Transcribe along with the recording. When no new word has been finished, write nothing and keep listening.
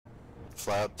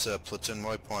Fly up to platoon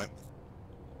waypoint.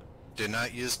 Do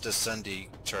not use descending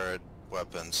turret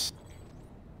weapons.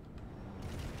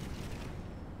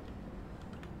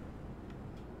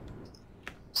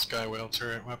 Skywhale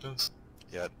turret weapons?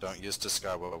 Yeah, don't use the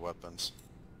skywheel weapons.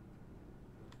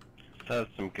 This has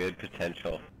some good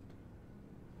potential.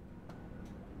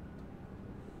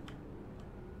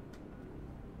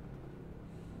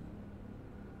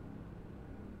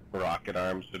 Rocket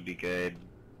arms would be good.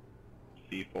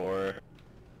 C4.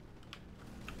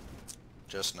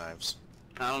 Just knives.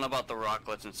 I don't know about the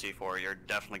rocklets in C4. You're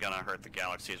definitely gonna hurt the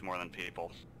galaxies more than people.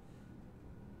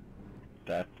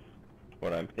 That's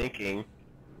what I'm thinking.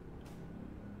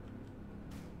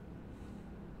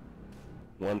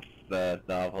 Once the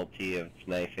novelty of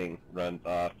sniping runs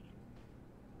off.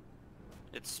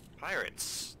 It's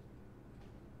pirates.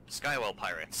 Skywell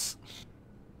pirates.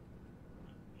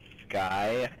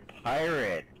 Sky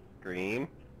Pirate, Scream.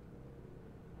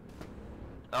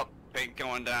 Oh, big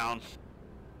going down.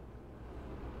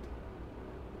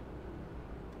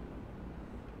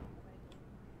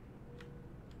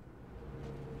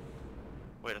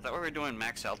 Wait, I thought we were doing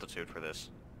max altitude for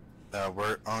this. I'm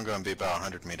going to be about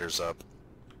 100 meters up.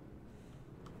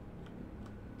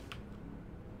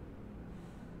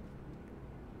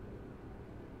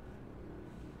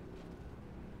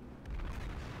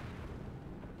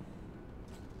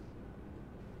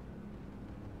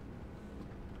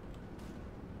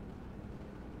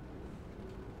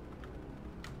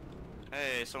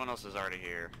 Hey, someone else is already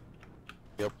here.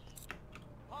 Yep.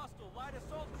 Hostile light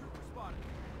assault trooper spotted.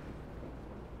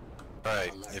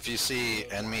 Alright, if you see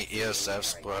enemy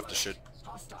ESFs, we'll have to shoot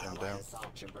them down.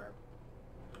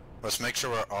 Let's make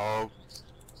sure we're all...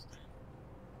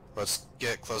 Let's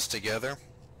get close together.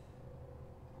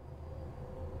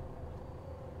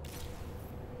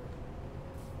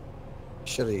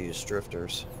 Should have used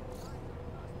drifters.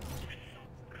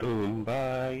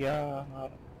 Kumbaya.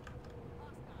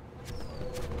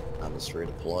 I'll just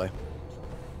redeploy.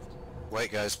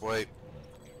 Wait guys, wait.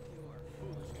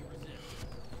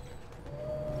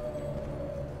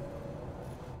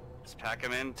 Let's pack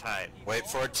them in tight. Wait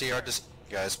for TR to...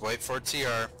 Guys, wait for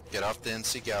TR. Get off the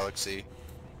NC Galaxy.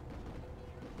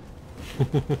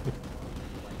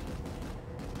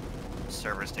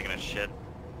 Server's taking a shit.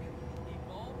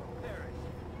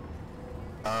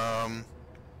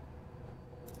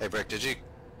 Hey Brick, did you...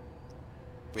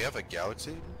 We have a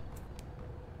Galaxy?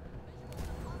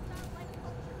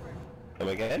 Come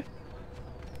again?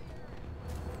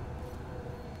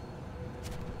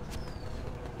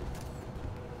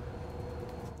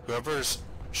 Whoever's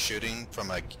shooting from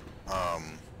a...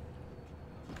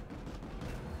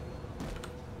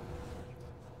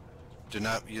 Do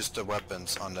not use the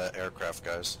weapons on the aircraft,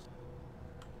 guys.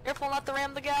 Careful not to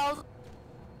ram the gals.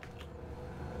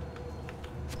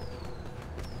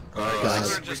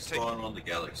 Guys. Just Respawn on the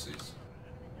galaxies.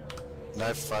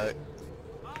 Knife fight.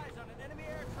 Eyes on an enemy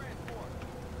air transport.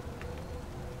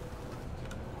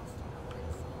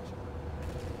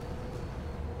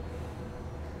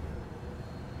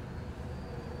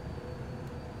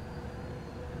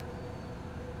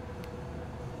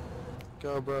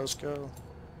 Go, bros, go.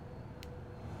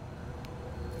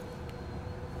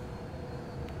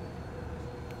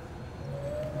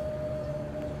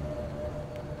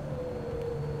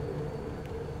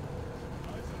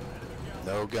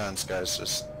 No guns, guys,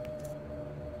 just...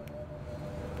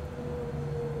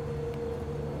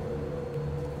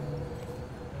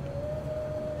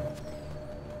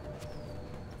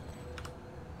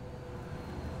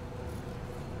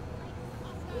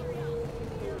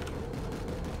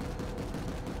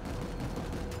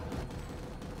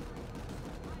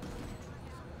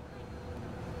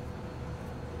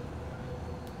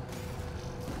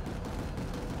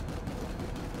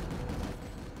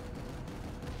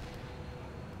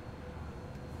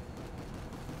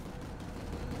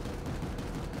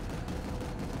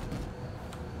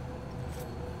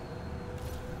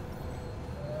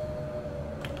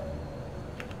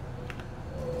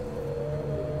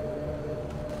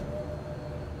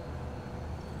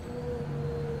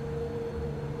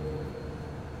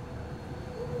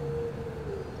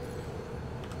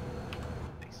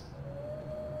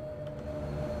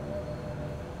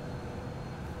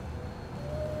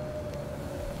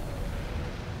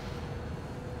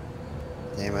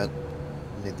 Damn it.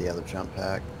 Need the other jump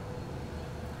pack.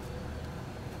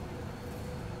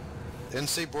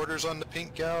 NC borders on the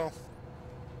pink gal.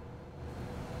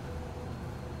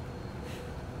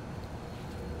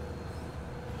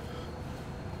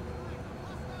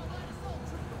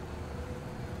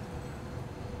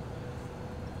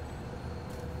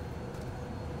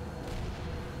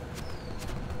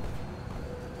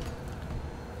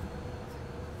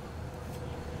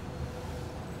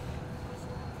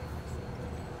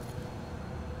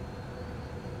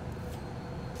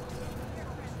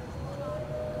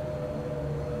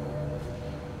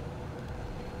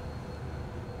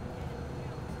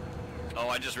 Oh,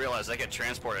 I just realized I get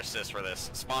transport assist for this.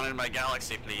 Spawn in my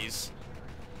galaxy, please.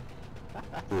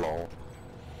 Lol.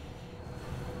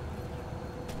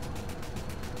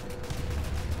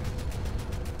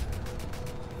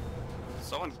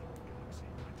 Someone...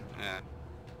 Yeah.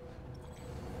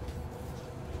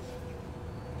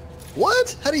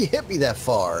 What? How do you hit me that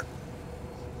far?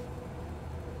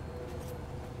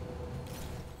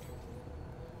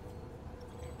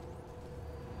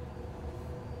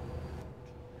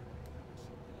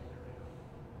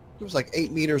 It was like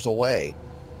 8 meters away.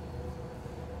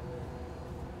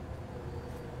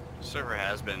 Server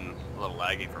has been a little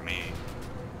laggy for me.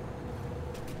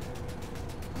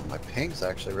 My ping's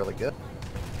actually really good.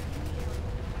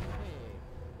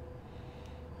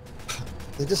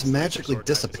 They just magically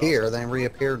disappear, then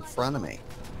reappear in front of me.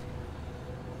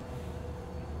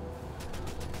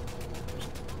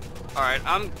 Alright,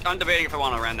 I'm debating if I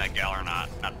want to ram that gal or not.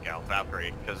 Not gal,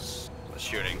 Valkyrie, because the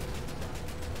shooting.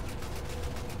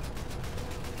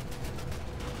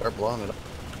 They're blowing it up.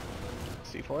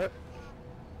 See for it?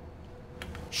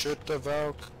 Shoot the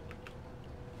Valk.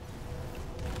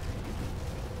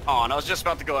 Oh, and I was just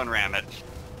about to go and ram it.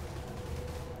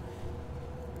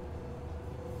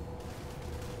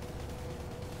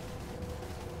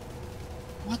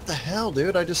 What the hell,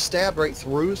 dude? I just stabbed right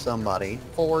through somebody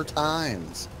 4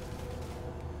 times.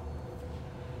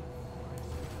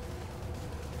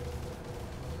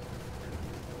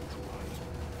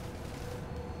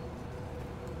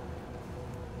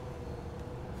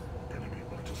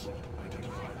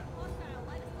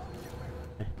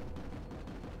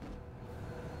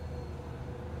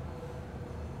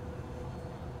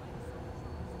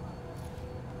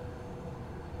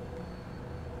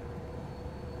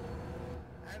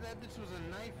 That bitch was a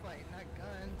knife fight, not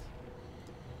guns.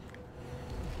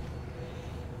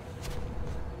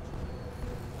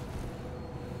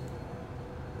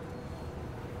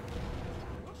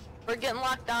 We're getting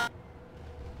locked on.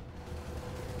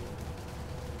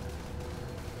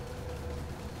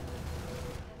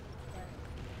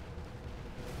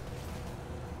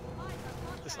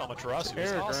 This Amaterasu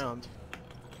is awesome.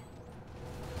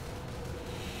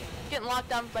 Getting locked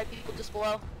down by people just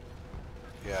below.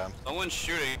 Yeah, Someone's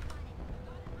shooting.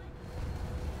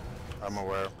 I'm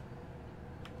aware.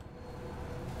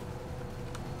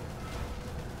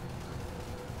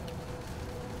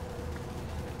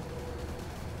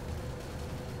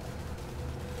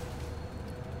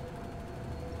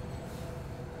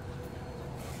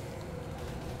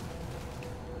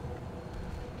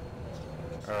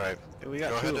 Alright, We go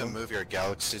got ahead and move your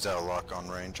galaxies out of lock-on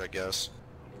range, I guess.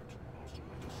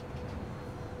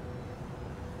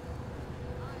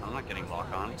 I'm not getting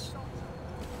lock-ons.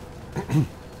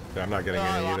 Yeah, I'm not getting There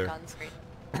are any either. lock-ons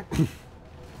screen.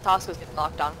 Tosco's getting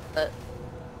locked on, but...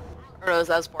 Or no,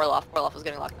 that was Borloff. Borloff was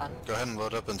getting locked on. Go ahead and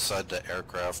load up inside the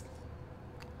aircraft.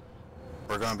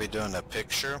 We're going to be doing a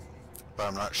picture, but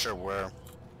I'm not sure where.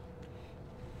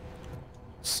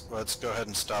 Let's go ahead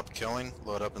and stop killing,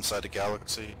 load up inside the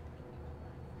galaxy.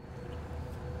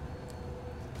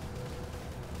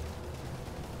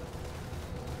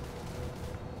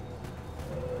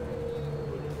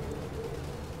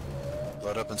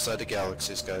 Load up inside the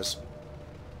galaxies, guys.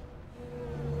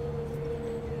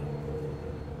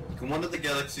 Can one of the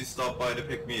galaxies stop by to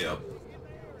pick me up?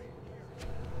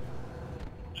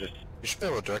 Just You should be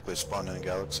able to directly spawn in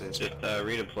galaxies.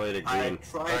 redeploy to I green.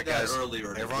 tried Alright that guys, earlier.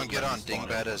 and it everyone wouldn't get let on me spawn it.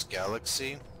 Dingbada's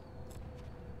Galaxy.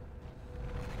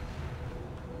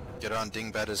 Get on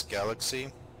Dingbada's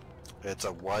Galaxy. It's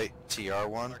a white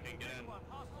TR1.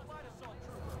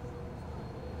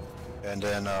 And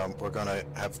then we're gonna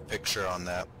have a picture on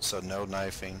that, so no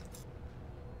knifing.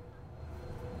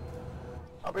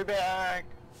 I'll be back.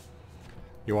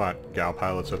 You want gal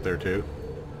pilots up there too?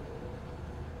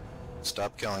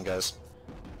 Stop killing, guys.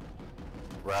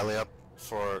 Rally up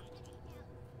for...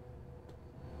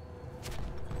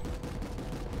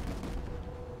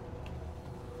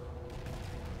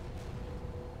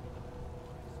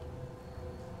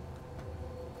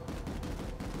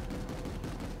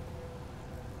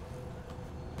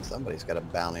 Somebody's got a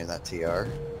bounty in that TR.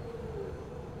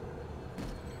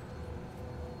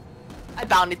 I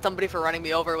boundied somebody for running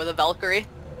me over with a Valkyrie.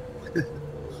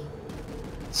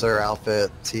 Sir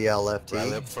Outfit Rally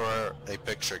TLFT. up for a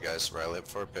picture, guys. Rally up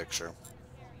for a picture.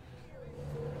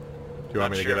 Do you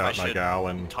want me to get out my gal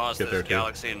and Toss get this there too?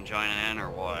 galaxy and join in, or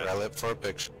what? Rally up for a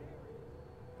picture.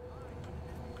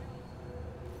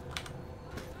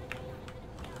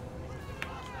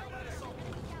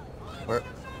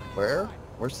 Where?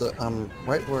 Where's the,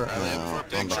 right where, Rally up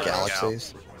for a on the picture.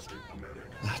 galaxies?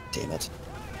 Ah, damn it.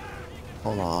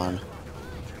 Hold on.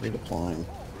 Redeploying.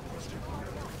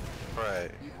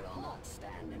 right.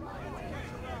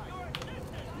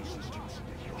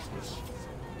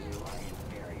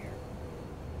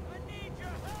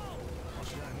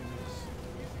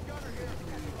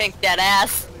 Pink dead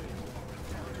ass.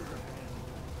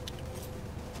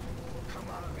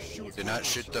 Do not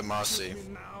shoot the Mossy.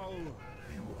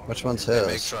 Which one's Yeah, his?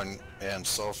 make sure and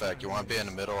Sulfac, you want to be in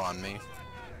the middle on me?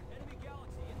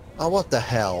 Oh, what the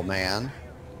hell, man?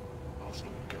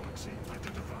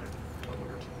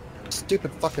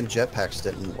 Stupid fucking jetpacks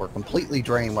didn't work. Completely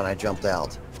drained when I jumped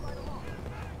out.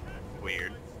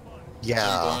 Weird.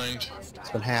 Yeah, it's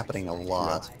been happening a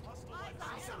lot.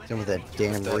 Same with that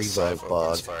damn That revoke Scythe bug.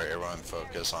 opens fire, everyone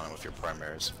focus on it with your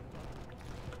primaries.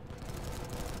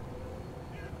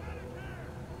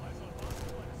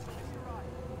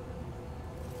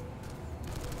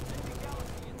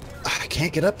 I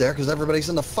can't get up there because everybody's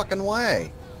in the fucking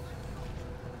way.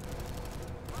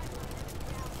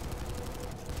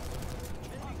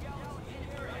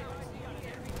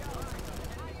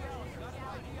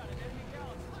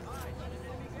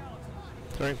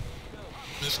 Sorry.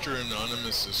 Mr.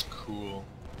 Anonymous is cool.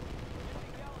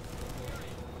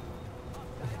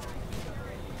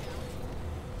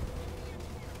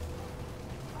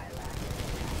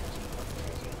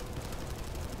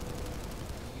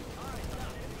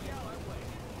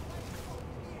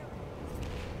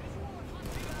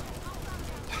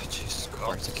 Oh, Jesus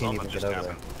Christ, I can't something even get just over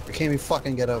there. happened. I can't even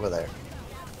fucking get over there.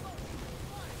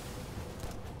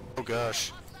 Oh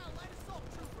gosh.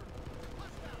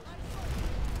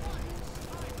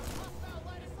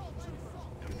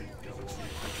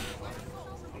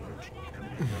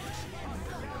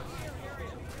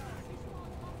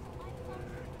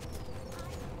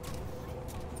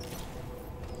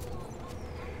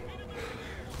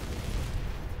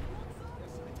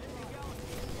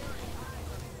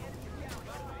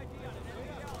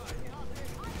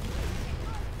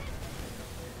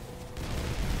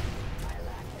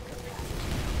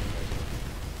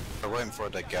 We're waiting for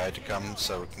that guy to come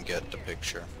so we can get the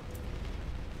picture.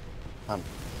 I'm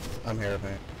here,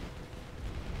 man.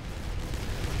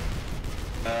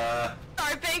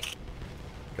 Sorry, Pink.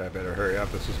 Guy better hurry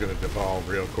up. This is gonna devolve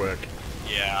real quick.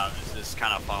 Yeah, this is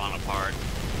kind of falling apart.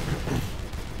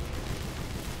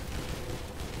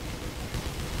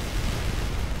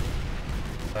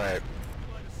 Alright.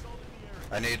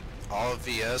 I need all of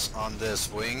VS on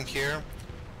this wing here.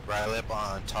 Riley up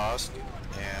on Tosk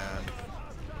and...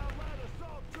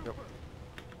 Yep.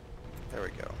 There we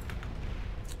go.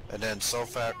 And then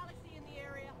Sulfac.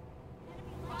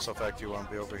 Sulfac, do you want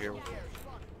to be over here with me?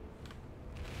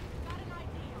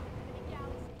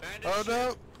 Oh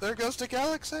no! There goes the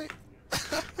galaxy!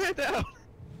 I know.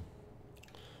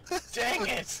 Dang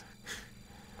it!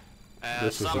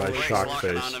 This is some my blink's shock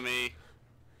locking face. onto me.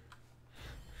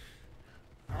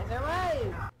 I'm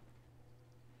alive!